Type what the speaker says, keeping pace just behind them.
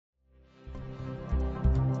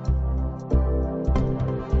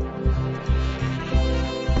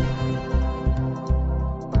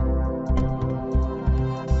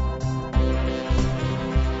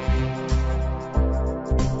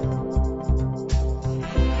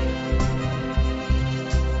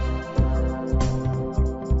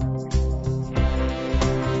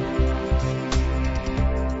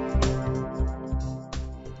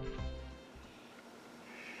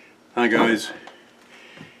Hi guys,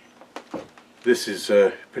 this is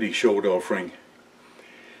a pretty short offering,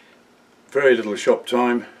 very little shop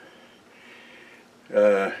time,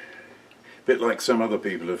 a bit like some other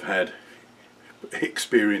people have had,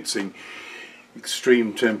 experiencing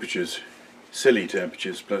extreme temperatures, silly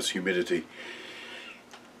temperatures plus humidity,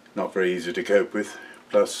 not very easy to cope with,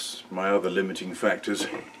 plus my other limiting factors.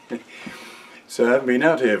 So I haven't been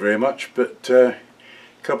out here very much, but a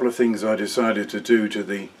couple of things I decided to do to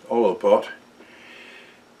the oil pot,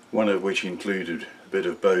 one of which included a bit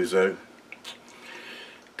of Bozo.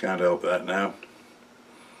 Can't help that now.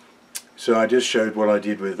 So I just showed what I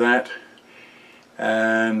did with that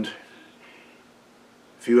and a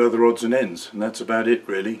few other odds and ends, and that's about it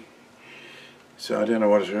really. So I don't know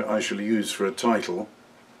what I shall use for a title.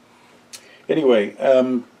 Anyway,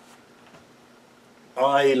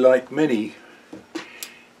 I, like many,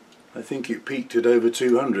 I think it peaked at over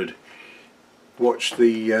 200. Watched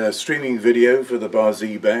the streaming video for the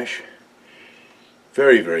Bozo bash.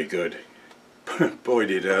 Very, very good. Boy,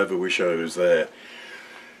 did I ever wish I was there.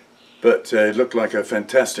 But it looked like a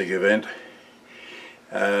fantastic event.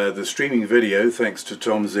 The streaming video, thanks to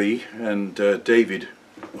Tom Z and David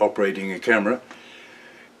operating a camera,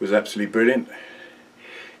 was absolutely brilliant.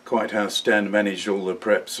 Quite how Stan managed all the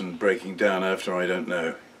preps and breaking down after, I don't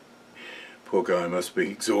know. Poor guy must be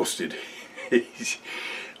exhausted.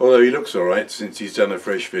 Although he looks alright since he's done a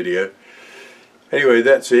fresh video. Anyway,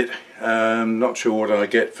 that's it. Not sure what I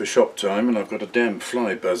get for shop time, and I've got a damn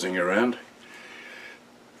fly buzzing around.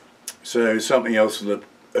 So something else will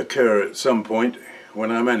occur at some point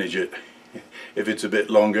when I manage it. If it's a bit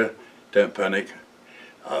longer, don't panic.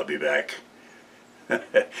 I'll be back.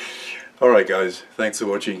 Alright guys, thanks for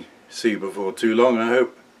watching. See you before too long, I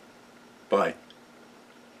hope. Bye.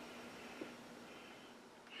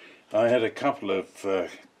 I had a couple of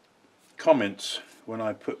comments when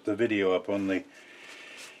I put the video up on the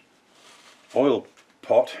oil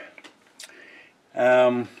pot.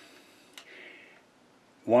 One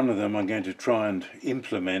of them I'm going to try and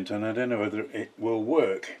implement, and I don't know whether it will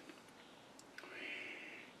work.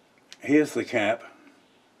 Here's the cap,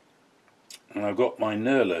 and I've got my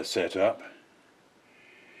knurler set up.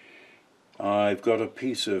 I've got a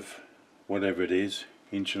piece of whatever it is,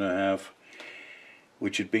 1.5 inches,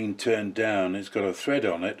 which had been turned down. It's got a thread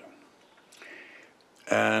on it,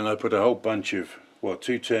 and I put a whole bunch of, well,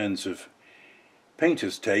 2 turns of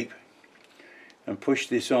painter's tape and pushed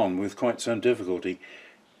this on with quite some difficulty.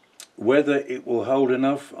 Whether it will hold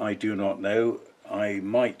enough, I do not know. I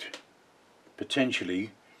might potentially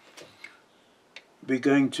be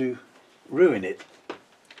going to ruin it,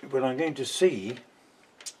 but I'm going to see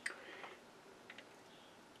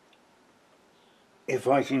if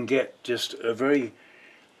I can get just a very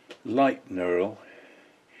light knurl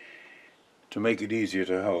to make it easier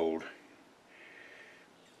to hold.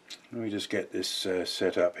 Let me just get this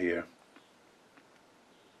set up here.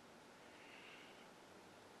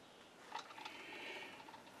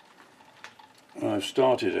 I've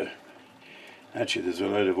started actually there's a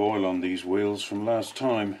load of oil on these wheels from last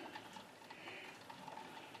time,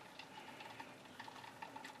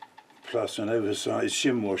 plus an oversized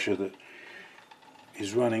shim washer that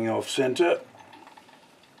is running off centre.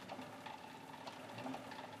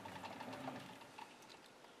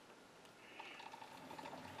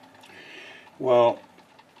 Well,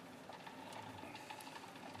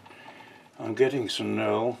 I'm getting some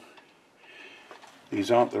knurl.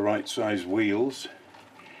 These aren't the right size wheels,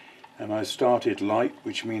 and I started light,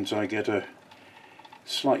 which means I get a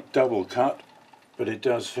slight double cut, but it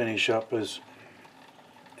does finish up as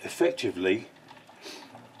effectively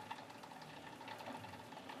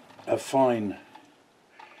a fine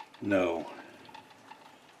knurl.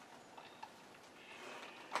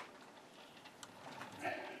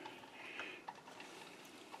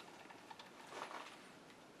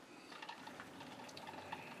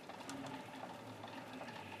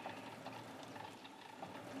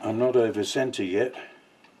 I'm not over centre yet,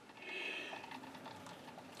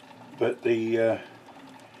 but the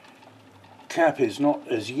cap is not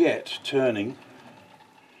as yet turning.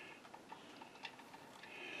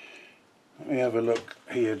 Let me have a look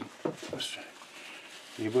here.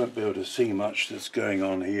 You won't be able to see much that's going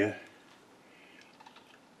on here.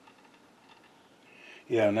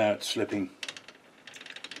 Yeah, now it's slipping.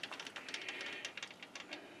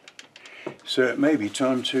 So it may be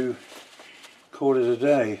time to call it a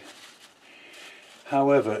day.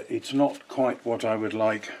 However, it's not quite what I would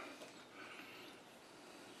like.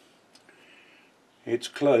 It's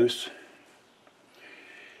close,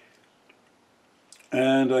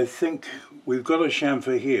 and I think we've got a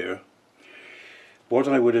chamfer here. What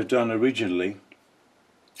I would have done originally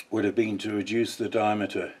would have been to reduce the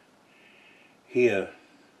diameter here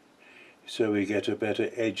so we get a better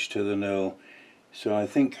edge to the knurl. So I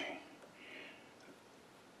think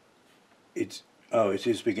it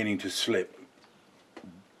is beginning to slip.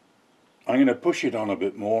 I'm going to push it on a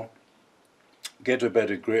bit more, get a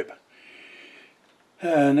better grip,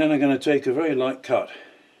 and then I'm going to take a very light cut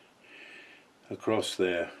across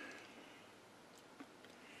there.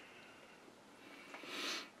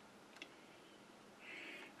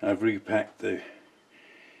 I've repacked the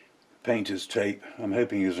painter's tape. I'm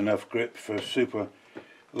hoping there's enough grip for a super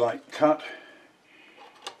light cut,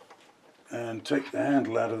 and take the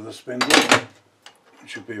handle out of the spindle. It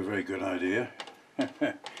should be a very good idea.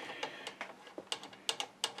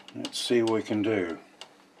 Let's see what we can do.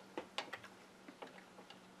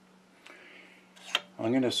 I'm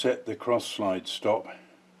going to set the cross slide stop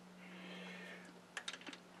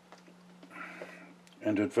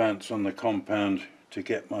and advance on the compound to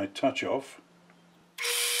get my touch off.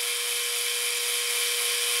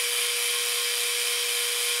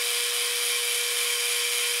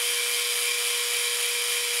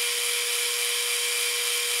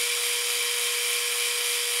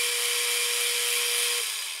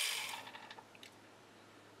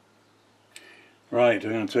 Right,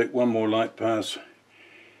 I'm going to take one more light pass,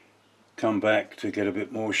 come back to get a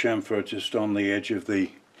bit more chamfer just on the edge of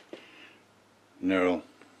the knurl.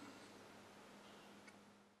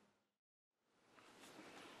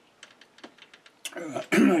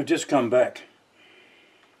 I've just come back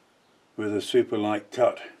with a super light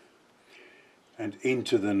cut and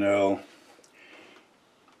into the knurl.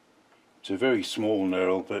 It's a very small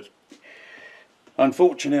knurl, but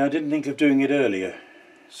unfortunately I didn't think of doing it earlier,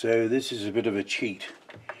 so this is a bit of a cheat.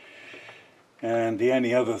 And the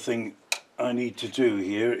only other thing I need to do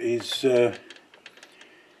here is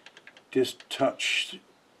just touch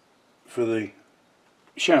for the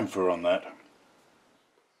chamfer on that.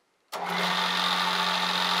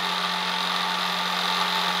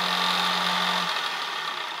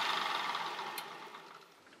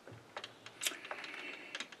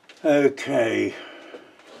 Okay,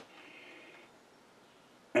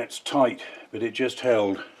 that's tight, but it just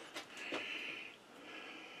held.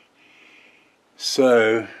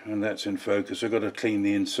 So, and that's in focus, I've got to clean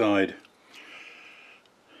the inside.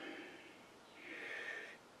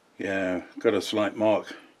 Yeah, got a slight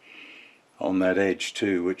mark on that edge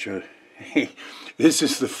too, which this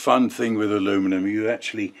is the fun thing with aluminum. You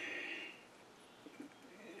actually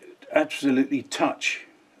absolutely touch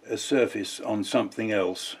a surface on something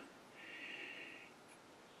else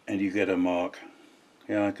and you get a mark.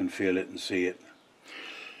 Yeah, I can feel it and see it.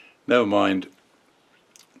 Never mind.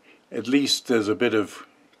 At least there's a bit of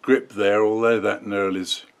grip there, although that knurl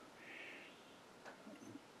is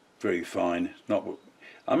very fine.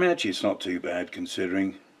 I mean, actually it's not too bad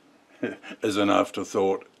considering, as an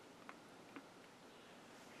afterthought.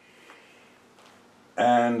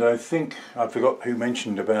 And I think, I forgot who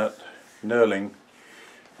mentioned about knurling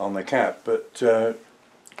on the cap, but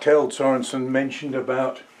Kel Sorensen mentioned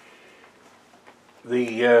about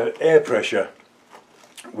the air pressure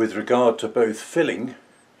with regard to both filling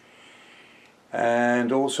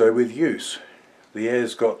and also with use. The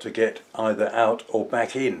air's got to get either out or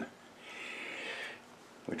back in,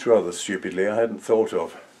 which rather stupidly I hadn't thought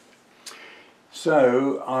of.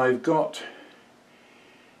 So I've got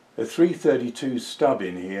a 332 stub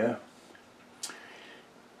in here.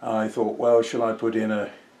 I thought, well, shall I put in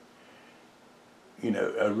a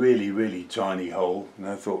really tiny hole? And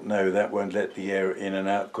I thought, no, that won't let the air in and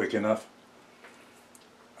out quick enough,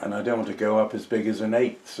 and I don't want to go up as big as an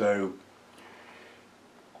 1/8, so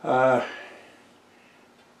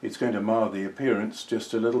it's going to mar the appearance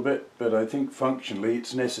just a little bit, but I think functionally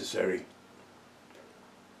it's necessary.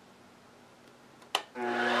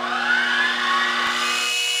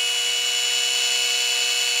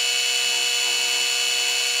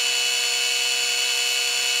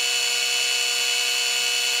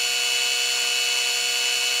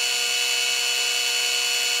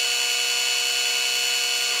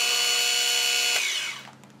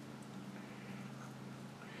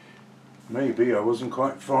 Maybe I wasn't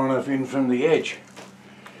quite far enough in from the edge.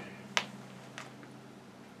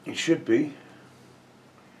 It should be.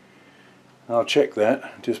 I'll check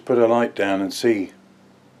that. Just put a light down and see.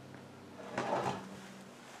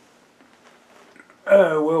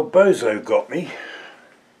 Oh, well, Bozo got me.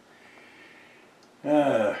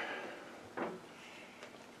 I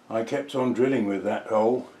kept on drilling with that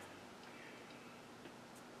hole,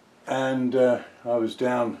 and I was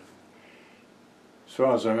down. As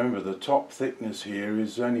far as I remember, the top thickness here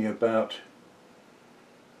is only about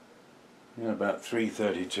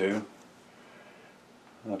 332.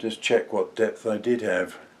 I'll just check what depth I did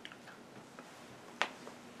have.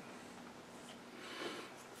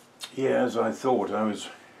 Yeah, as I thought, I was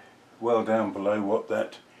well down below what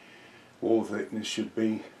that wall thickness should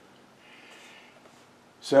be.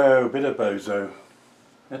 So, a bit of Bozo.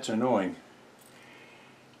 That's annoying.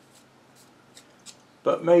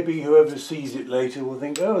 But maybe whoever sees it later will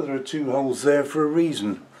think, oh, there are 2 holes there for a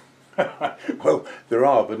reason. Well, there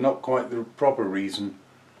are, but not quite the proper reason.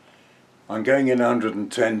 I'm going in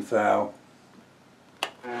 110 thou.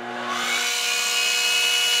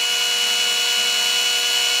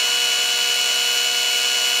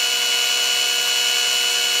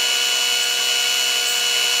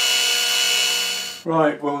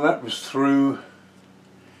 Right, well that was through,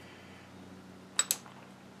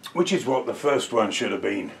 which is what the first one should have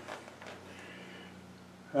been.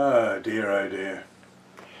 Oh dear, oh dear.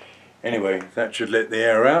 Anyway, that should let the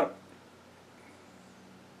air out.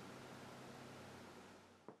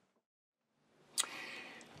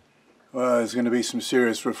 Well, there's going to be some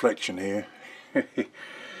serious reflection here.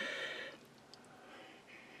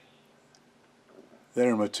 There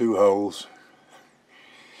are my 2 holes.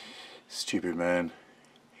 Stupid man.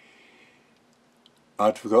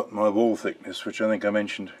 I'd forgotten my wall thickness, which I think I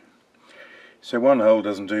mentioned. So one hole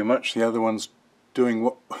doesn't do much, the other one's doing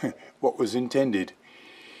what was intended.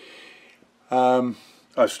 I've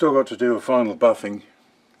still got to do a final buffing.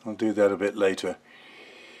 I'll do that a bit later.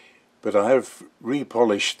 But I have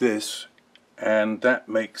repolished this, and that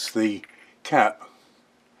makes the cap,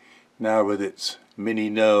 now with its mini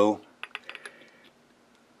knurl,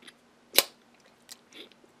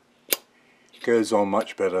 goes on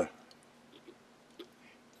much better.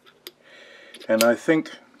 And I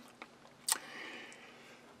think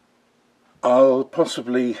I'll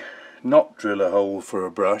possibly not drill a hole for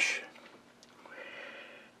a brush.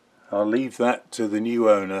 I'll leave that to the new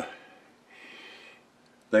owner.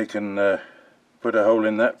 They can put a hole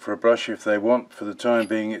in that for a brush if they want. For the time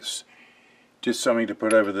being, it's just something to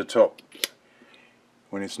put over the top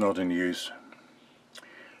when it's not in use.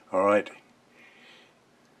 Alright,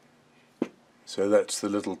 so that's the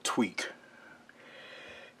little tweak,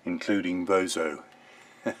 including Bozo.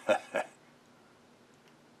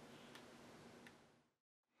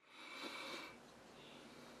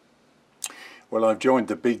 Well, I've joined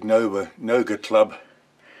the big Noga club.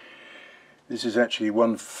 This is actually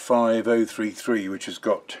 15033, which has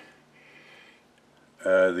got the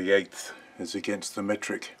 8th as against the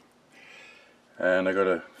metric, and I got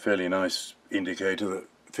a fairly nice indicator that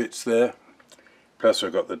fits there. Plus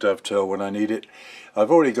I've got the dovetail when I need it.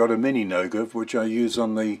 I've already got a mini Noga which I use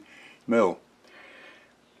on the mill,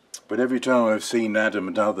 but every time I've seen Adam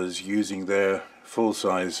and others using their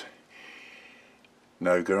full-size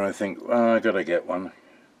Noga, I think, well, I gotta get one.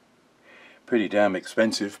 Pretty damn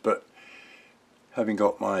expensive, but having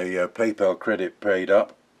got my PayPal credit paid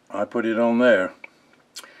up, I put it on there.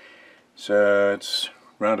 So it's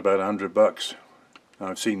round about $100.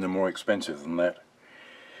 I've seen them more expensive than that.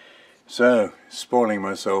 So, spoiling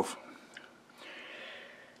myself.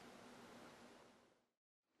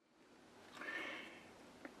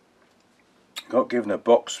 Got given a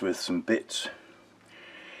box with some bits.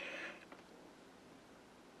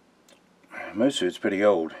 Most of it's pretty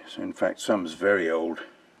old. So in fact, some's very old.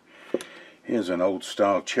 Here's an old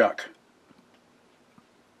style chuck.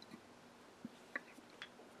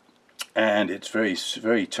 And it's very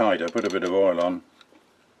tight. I put a bit of oil on.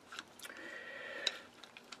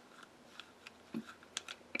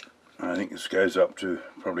 I think this goes up to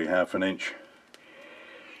probably ½ an inch.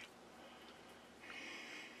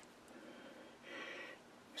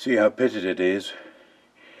 See how pitted it is.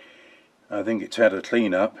 I think it's had a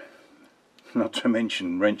clean up, not to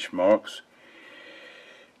mention wrench marks.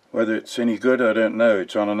 Whether it's any good, I don't know.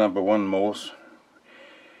 It's on a number 1 Morse.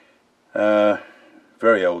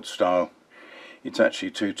 Very old style. It's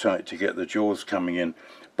actually too tight to get the jaws coming in.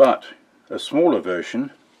 But a smaller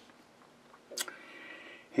version,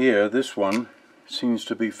 here, this one, seems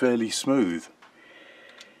to be fairly smooth.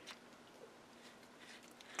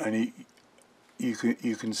 And you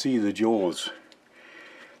can see the jaws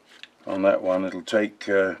on that one. It'll take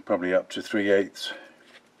probably up to 3/8.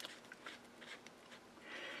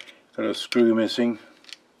 Got a screw missing.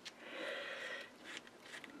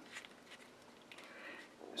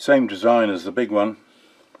 Same design as the big one.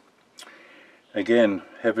 Again,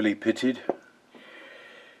 heavily pitted.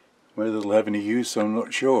 Whether it'll have any use, I'm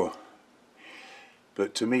not sure.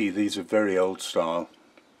 But to me, these are very old style.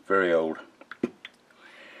 Very old.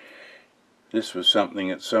 This was something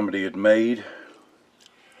that somebody had made.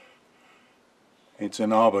 It's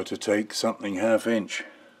an arbor to take something ½ inch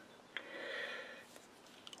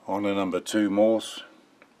on a number 2 Morse.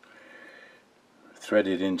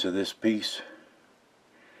 threaded into this piece.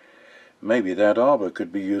 Maybe that arbor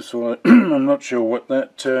could be useful. I'm not sure what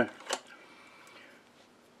that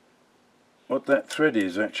thread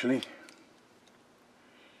is actually.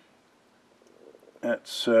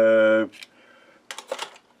 That's 1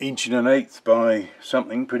 1/8" by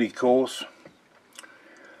something pretty coarse.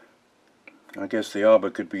 I guess the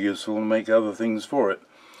arbor could be useful and make other things for it.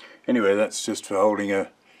 Anyway, that's just for holding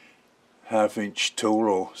a 1/2 inch tool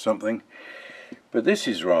or something. But this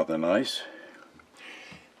is rather nice.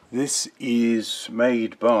 This is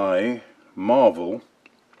made by Marvel.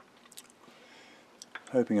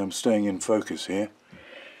 Hoping I'm staying in focus here.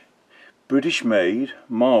 British made,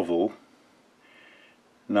 Marvel,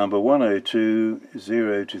 number 102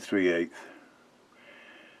 0 to 3/8.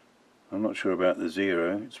 I'm not sure about the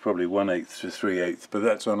 0, it's probably 1/8 to 3/8, but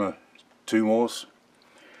that's on a 2 Morse.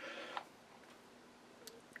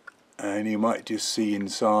 And you might just see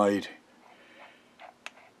inside,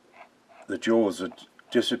 the jaws are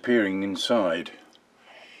disappearing inside.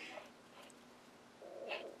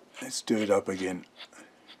 Let's do it up again.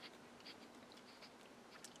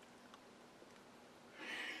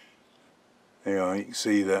 There you are, you can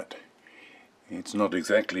see that it's not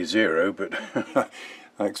exactly 0, but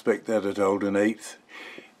I expect that to hold 1/8.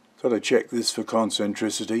 Got to check this for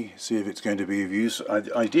concentricity, see if it's going to be of use.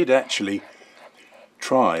 I did actually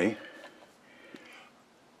try.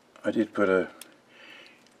 I did put a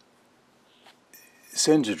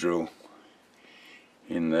center drill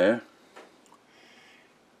in there.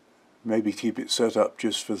 Maybe keep it set up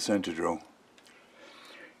just for the center drill.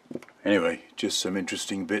 Anyway, just some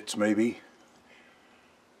interesting bits maybe.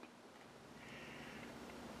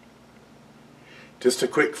 Just a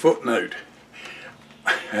quick footnote.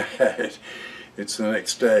 It's the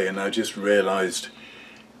next day and I just realized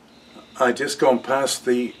I'd just gone past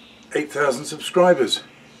the 8,000 subscribers.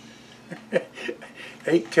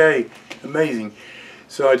 8K, amazing.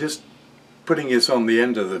 So I just putting this on the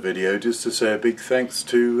end of the video just to say a big thanks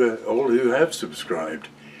to all who have subscribed.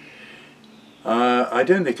 I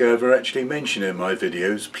don't think I ever actually mention in my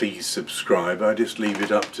videos, please subscribe. I just leave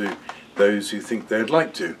it up to those who think they'd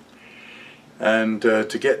like to. And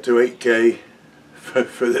to get to 8K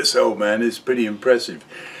for this old man is pretty impressive.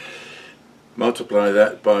 Multiply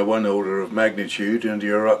that by 1 order of magnitude and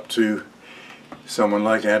you're up to someone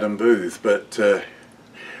like Adam Booth, but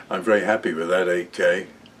I'm very happy with that 8K.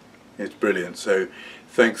 It's brilliant, so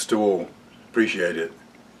thanks to all, appreciate it.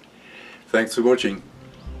 Thanks for watching.